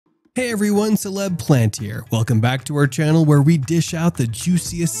Hey everyone, Celeb Plant here. Welcome back to our channel where we dish out the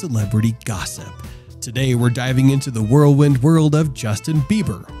juiciest celebrity gossip. Today we're diving into the whirlwind world of Justin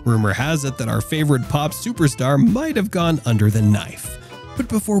Bieber. Rumor has it that our favorite pop superstar might have gone under the knife. But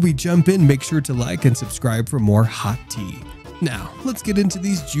before we jump in, make sure to like and subscribe for more hot tea. Now, let's get into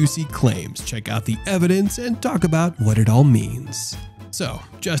these juicy claims, check out the evidence, and talk about what it all means. So,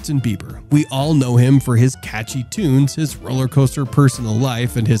 Justin Bieber. We all know him for his catchy tunes, his roller coaster personal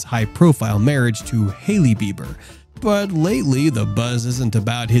life, and his high-profile marriage to Hailey Bieber. But lately, the buzz isn't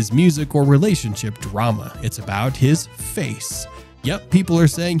about his music or relationship drama, it's about his face. Yep, people are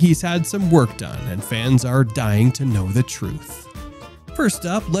saying he's had some work done, and fans are dying to know the truth. First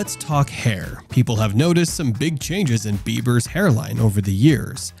up, let's talk hair. People have noticed some big changes in Bieber's hairline over the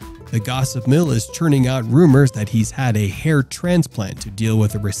years. The gossip mill is churning out rumors that he's had a hair transplant to deal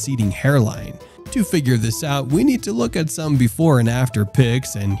with a receding hairline. To figure this out, we need to look at some before and after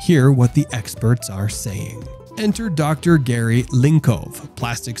pics and hear what the experts are saying. Enter Dr. Gary Linkov,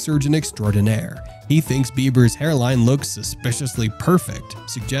 plastic surgeon extraordinaire. He thinks Bieber's hairline looks suspiciously perfect,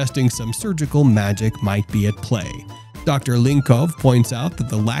 suggesting some surgical magic might be at play. Dr. Linkov points out that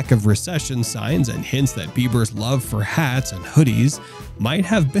the lack of recession signs and hints that Bieber's love for hats and hoodies might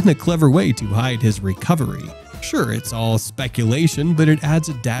have been a clever way to hide his recovery. Sure, it's all speculation, but it adds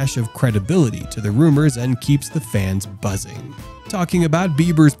a dash of credibility to the rumors and keeps the fans buzzing. Talking about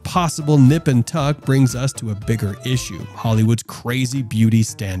Bieber's possible nip and tuck brings us to a bigger issue: Hollywood's crazy beauty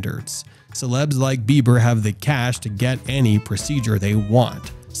standards. Celebs like Bieber have the cash to get any procedure they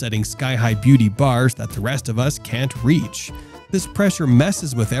want, setting sky-high beauty bars that the rest of us can't reach. This pressure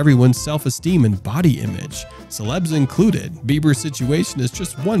messes with everyone's self-esteem and body image, celebs included. Bieber's situation is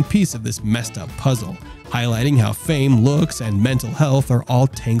just one piece of this messed-up puzzle, highlighting how fame, looks, and mental health are all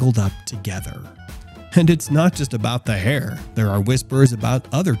tangled up together. And it's not just about the hair. There are whispers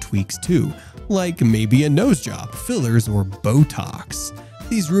about other tweaks too, like maybe a nose job, fillers, or Botox.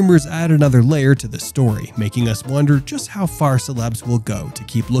 These rumors add another layer to the story, making us wonder just how far celebs will go to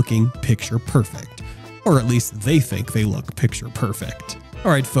keep looking picture perfect. Or at least they think they look picture perfect.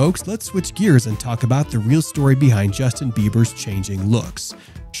 Alright folks, let's switch gears and talk about the real story behind Justin Bieber's changing looks.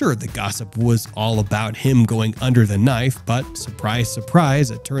 Sure, the gossip was all about him going under the knife, but surprise, surprise,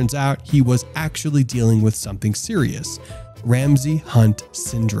 it turns out he was actually dealing with something serious: Ramsay-Hunt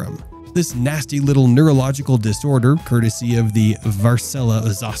syndrome. This nasty little neurological disorder, courtesy of the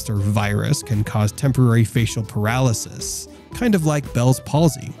Varicella-Zoster virus, can cause temporary facial paralysis, kind of like Bell's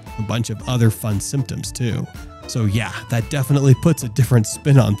palsy, a bunch of other fun symptoms too. So yeah, that definitely puts a different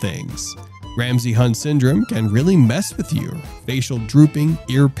spin on things. Ramsay-Hunt syndrome can really mess with you. Facial drooping,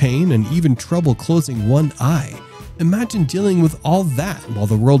 ear pain, and even trouble closing one eye. Imagine dealing with all that while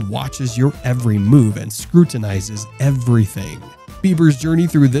the world watches your every move and scrutinizes everything. Bieber's journey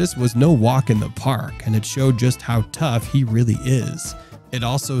through this was no walk in the park, and it showed just how tough he really is. It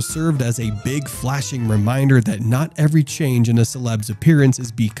also served as a big flashing reminder that not every change in a celeb's appearance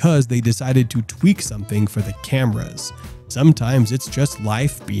is because they decided to tweak something for the cameras. Sometimes it's just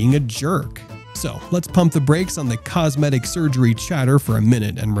life being a jerk. So let's pump the brakes on the cosmetic surgery chatter for a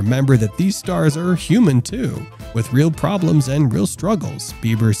minute and remember that these stars are human too, with real problems and real struggles.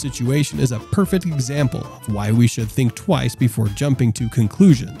 Bieber's situation is a perfect example of why we should think twice before jumping to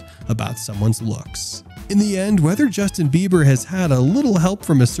conclusions about someone's looks. In the end, whether Justin Bieber has had a little help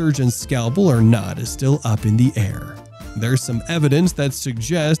from a surgeon's scalpel or not is still up in the air. There's some evidence that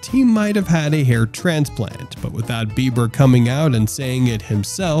suggests he might have had a hair transplant, but without Bieber coming out and saying it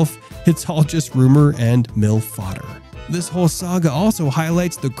himself, it's all just rumor and mill fodder. This whole saga also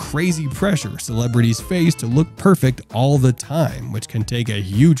highlights the crazy pressure celebrities face to look perfect all the time, which can take a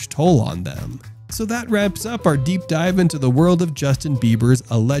huge toll on them. So that wraps up our deep dive into the world of Justin Bieber's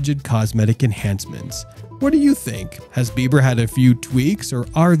alleged cosmetic enhancements. What do you think? Has Bieber had a few tweaks, or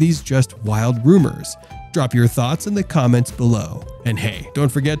are these just wild rumors? Drop your thoughts in the comments below. And hey,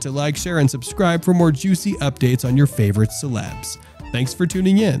 don't forget to like, share, and subscribe for more juicy updates on your favorite celebs. Thanks for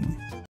tuning in.